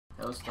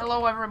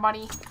Hello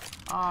everybody.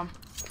 I'm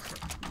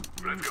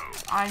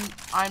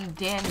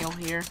Daniel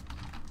here.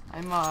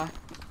 I'm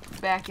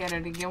back at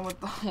it again with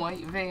the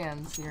white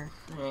vans here.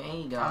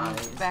 Hey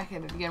guys. I'm back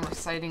at it again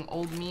reciting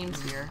old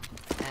memes here,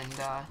 and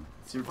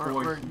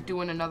we're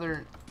doing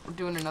another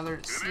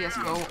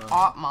CS:GO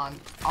AWP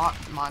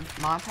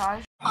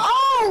montage.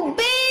 Oh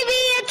baby,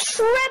 a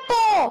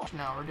triple!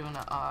 No, we're doing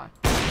a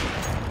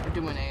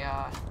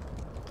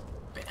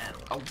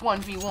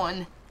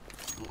 1v1.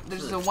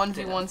 This is a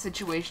 1v1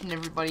 situation,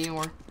 everybody,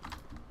 and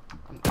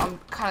I'm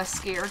kind of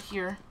scared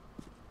here.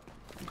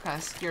 I'm kind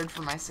of scared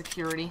for my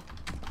security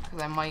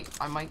because I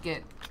might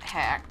get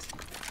hacked.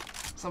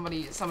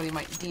 Somebody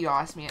might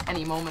DDoS me at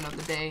any moment of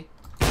the day,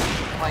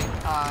 like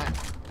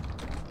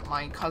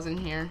my cousin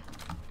here,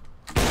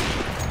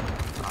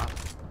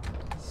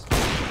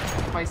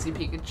 Spicy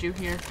Pikachu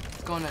here,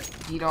 is going to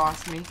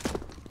DDoS me.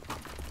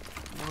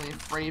 I'm really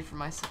afraid for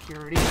my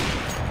security.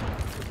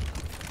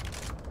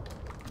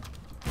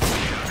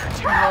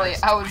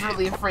 I was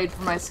really afraid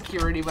for my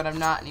security, but I'm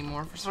not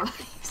anymore for some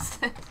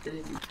reason.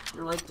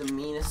 You're like the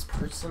meanest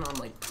person on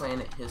like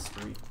planet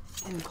history.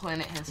 In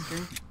planet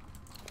history?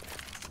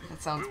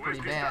 That sounds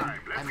pretty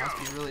bad. I must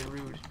be really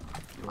rude.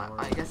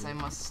 I guess I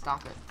must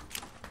stop it.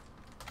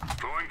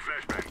 Throwing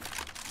flashbang.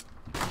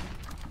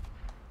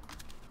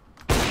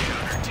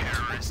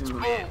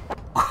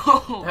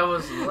 Oh. That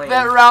was lame.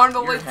 That round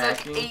only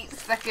took 8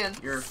 seconds.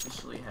 You're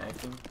officially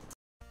hacking.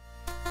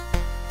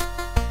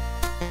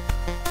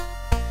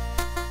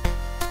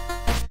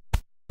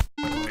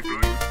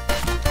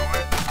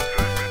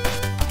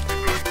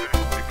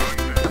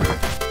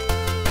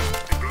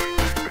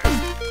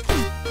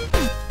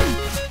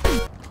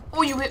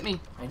 Oh, you hit me.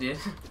 I did?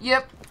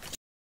 Yep.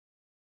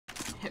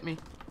 Hit me.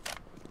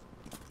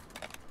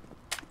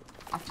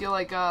 I feel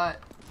like they're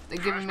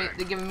giving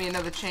me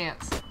another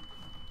chance.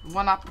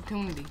 One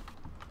opportunity.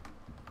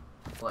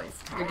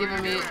 Life.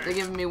 They're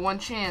giving me one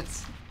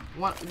chance.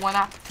 One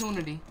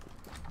opportunity.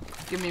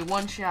 Give me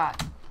one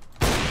shot.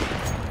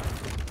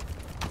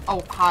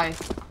 Oh, hi.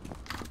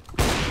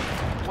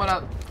 What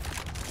up?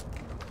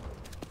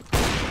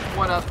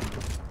 What up?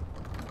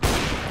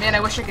 Man,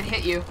 I wish I could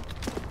hit you.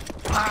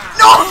 No!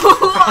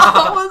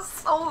 I was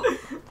so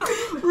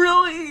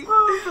really.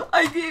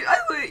 I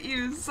lit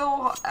you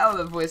so. Oh,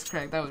 the voice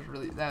crack. That was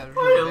really bad. I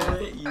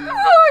lit you.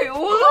 I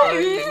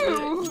lit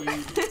you.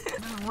 Just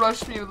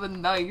rushed me with a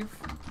knife.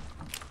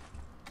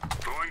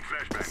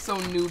 So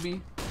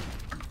newbie.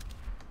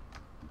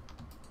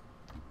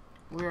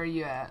 Where are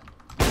you at?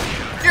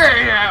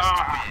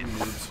 Yeah. You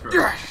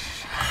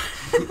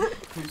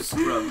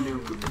scrub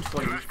noob with the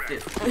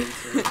 25th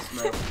cancer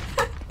smell.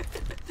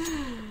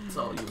 That's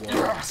all you want.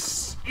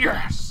 Yes!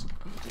 Yes!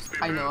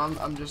 I know,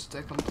 I'm just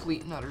a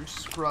complete and utter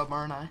scrub,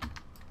 aren't I?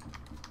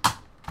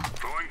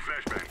 Throwing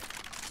flashbang.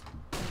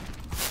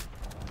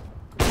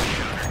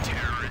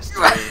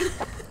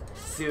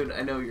 Dude,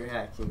 I know you're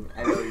hacking.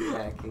 I know you're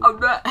hacking. I'm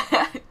not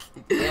hacking.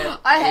 Yeah,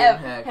 I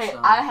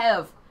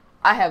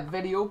have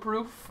video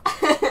proof.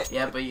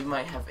 Yeah, but you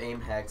might have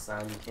aim hacks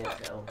on, you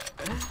can't tell.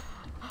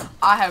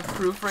 I have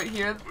proof right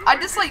here. I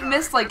just like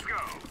missed like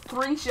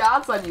 3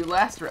 shots on you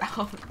last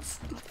round.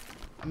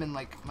 I'm in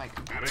like my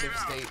competitive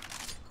state.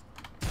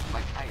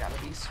 Like I gotta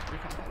be super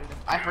competitive.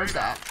 I heard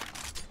that.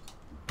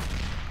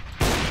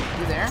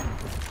 You there?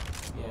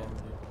 Yeah.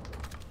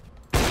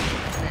 No,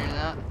 you're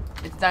not.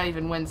 It's not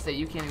even Wednesday.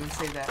 You can't even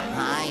say that.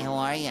 Hi, how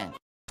are you?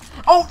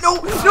 Oh no!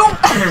 No!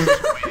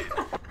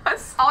 I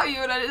saw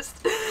you and I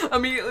just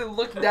immediately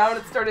looked down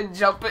and started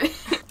jumping.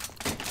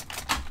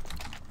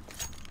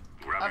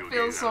 I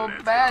feel so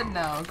bad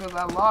now because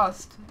I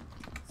lost.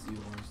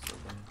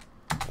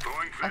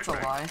 That's a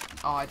lie.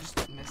 Oh, I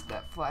just missed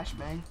that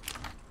flashbang.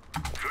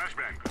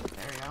 Flashbang.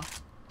 There you go.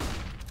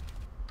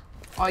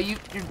 Oh, you're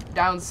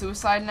down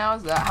suicide now?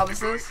 Is that how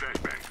this is?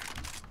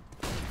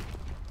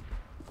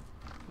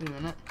 Wait a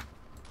minute.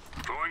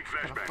 Throwing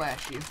I'm gonna flashbang.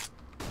 flash you.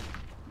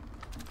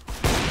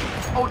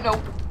 Oh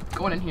no!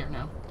 Going in here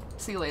now.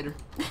 See you later.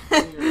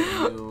 I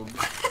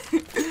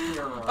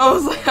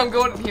was like, I'm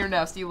going in here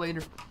now. See you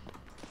later.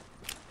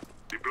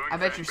 I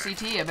bet you're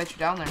CT. I bet you're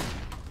down there.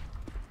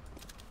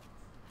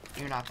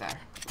 You're not there.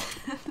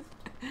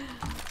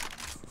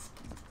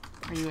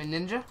 Are you a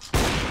ninja?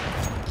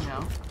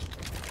 No.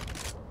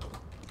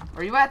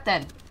 Where are you at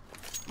then?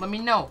 Let me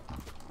know.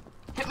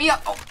 Hit me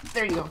up. Oh,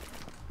 there you go.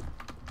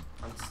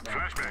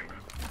 Flashbang.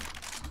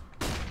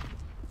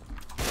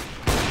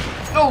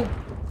 No!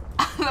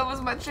 That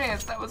was my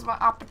chance. That was my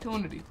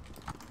opportunity.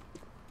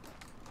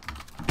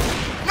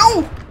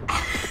 No!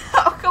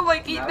 How come I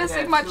keep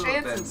missing my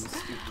chances?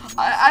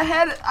 I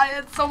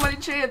had so many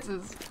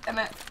chances, and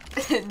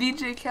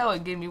DJ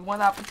Kellen gave me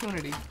one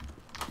opportunity.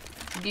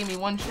 He gave me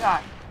one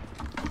shot.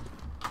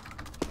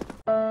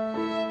 No!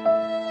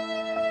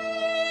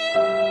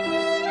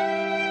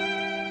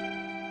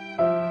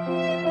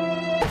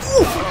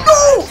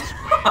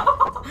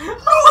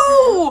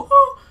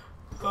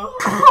 No!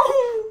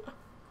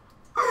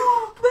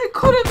 They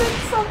could have been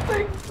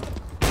something.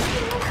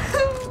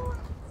 No.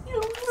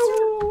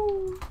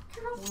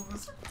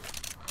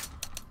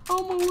 Oh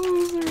I'm a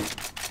loser.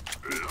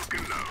 Lock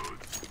and load.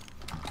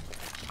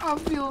 I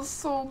feel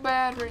so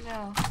bad right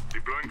now.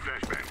 Deploying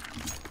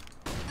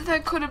flashbang.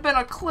 That could have been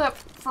a clip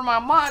for my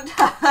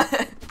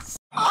montage.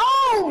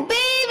 Oh,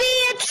 baby,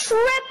 a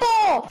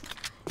triple!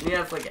 You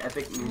have like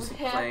epic music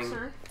playing.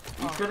 Haxer.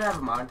 You could have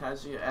a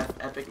montage. You have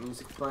epic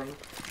music playing.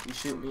 You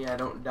shoot me, I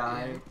don't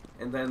die,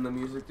 and then the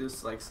music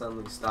just like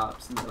suddenly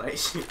stops, and then I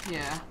shoot.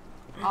 Yeah,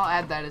 I'll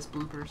add that as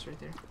bloopers right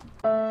there.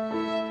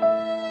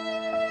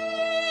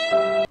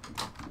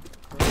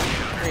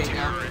 There you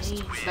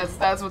go.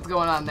 That's what's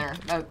going on there.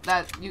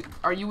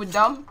 Are you a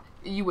dumb?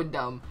 You a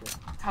dumb.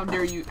 How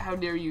dare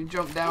you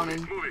jump down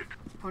and Move it.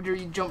 how dare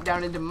you jump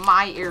down into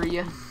my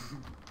area?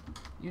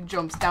 You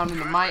jumps down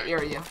into my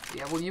area.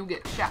 Yeah, well you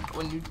get shot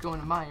when you go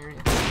into my area.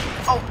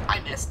 Oh, I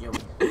missed.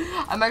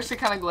 I'm actually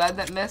kind of glad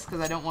that missed because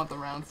I don't want the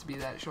rounds to be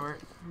that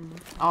short.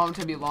 I want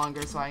them to be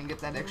longer so I can get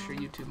that extra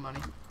YouTube money.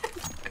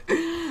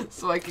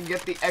 So I can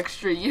get the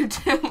extra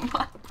YouTube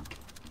money.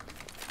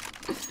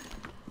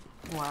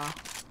 Wow.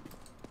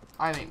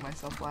 I make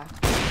myself laugh.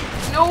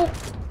 No!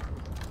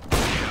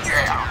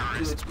 Yeah!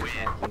 Dude, it's good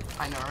hacking.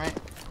 I know, right?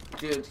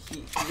 Dude,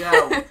 you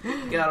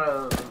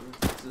gotta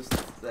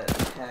just that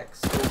hack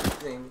scope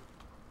thing.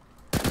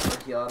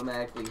 Like he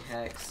automatically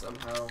hacks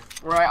somehow.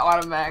 Right,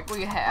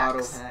 automatically hacks.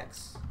 Auto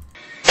hacks.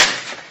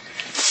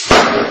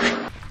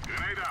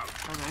 Grenade out.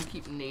 I'm gonna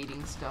keep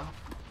nading stuff.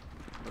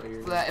 Oh,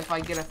 you're So that if I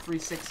get a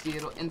 360,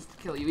 it'll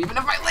insta-kill you, even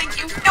if I link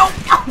you. No!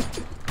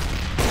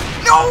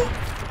 No!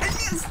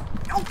 Yes!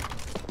 No!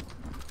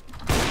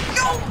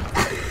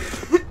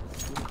 No!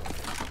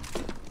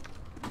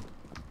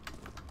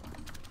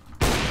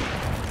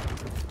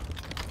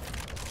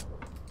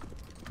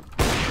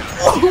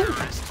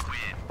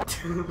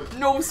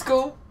 No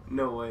scope.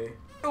 No way.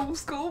 No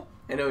scope.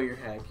 I know you're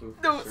hacking.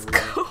 For No sure.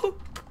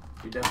 scope.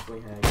 You're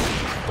definitely hacking.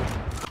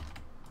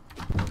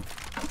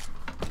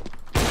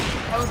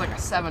 That was like a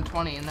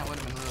 720 and that would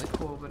have been really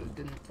cool, but it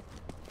didn't.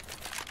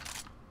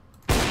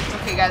 It's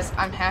okay guys,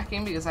 I'm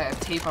hacking because I have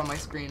tape on my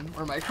screen,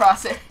 or my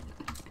crosshair.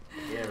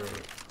 Yeah,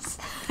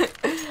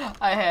 right.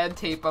 I had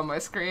tape on my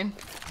screen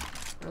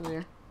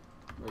earlier.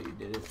 No, you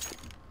didn't.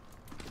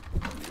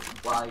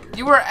 Wow,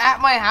 You were at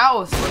my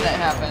house when that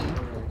happened.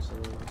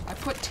 Actually, I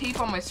put tape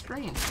on my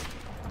screen.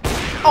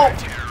 Oh!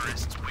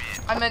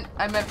 I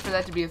meant for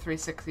that to be a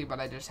 360, but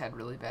I just had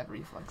really bad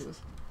reflexes.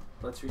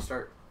 let's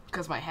restart.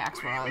 Because my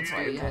hacks were on, so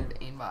I had to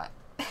aimbot.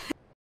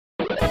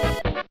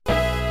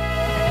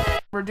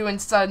 We're doing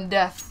sudden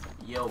death.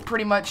 Yo.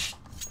 Pretty much,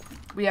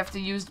 we have to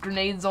use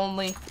grenades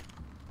only.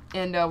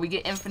 And we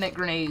get infinite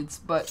grenades,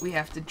 but we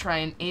have to try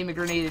and aim a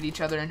grenade at each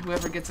other, and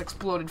whoever gets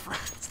exploded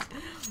first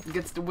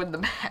gets to win the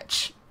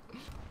match.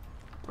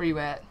 Where you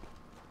at?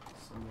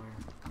 Somewhere.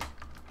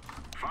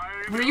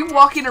 Fire in Were the you hole.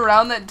 walking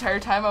around that entire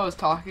time I was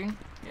talking?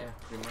 Yeah,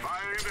 pretty much.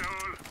 Fire in the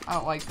hole. I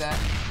don't like that.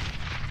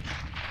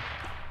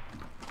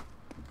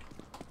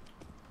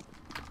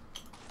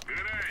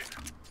 Grenade.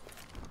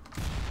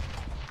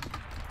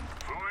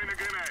 Throwing a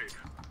grenade.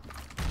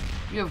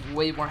 You have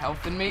way more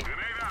health than me.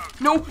 Grenade out.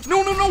 No,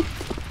 no, no, no!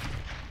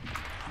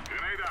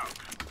 Grenade out.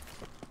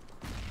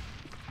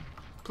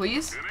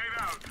 Please? Grenade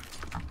out.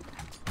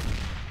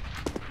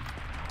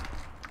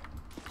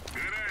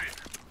 Grenade.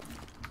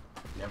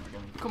 Never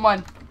gonna get Come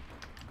on.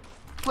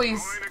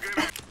 Please. Throwing a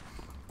grenade.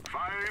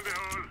 Fire in the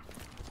hole.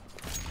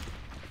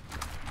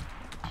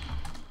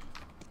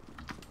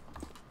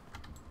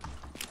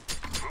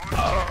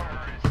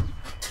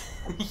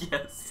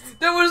 Yes.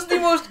 That was the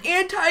most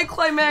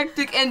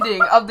anticlimactic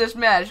ending of this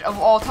match of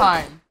all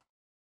time.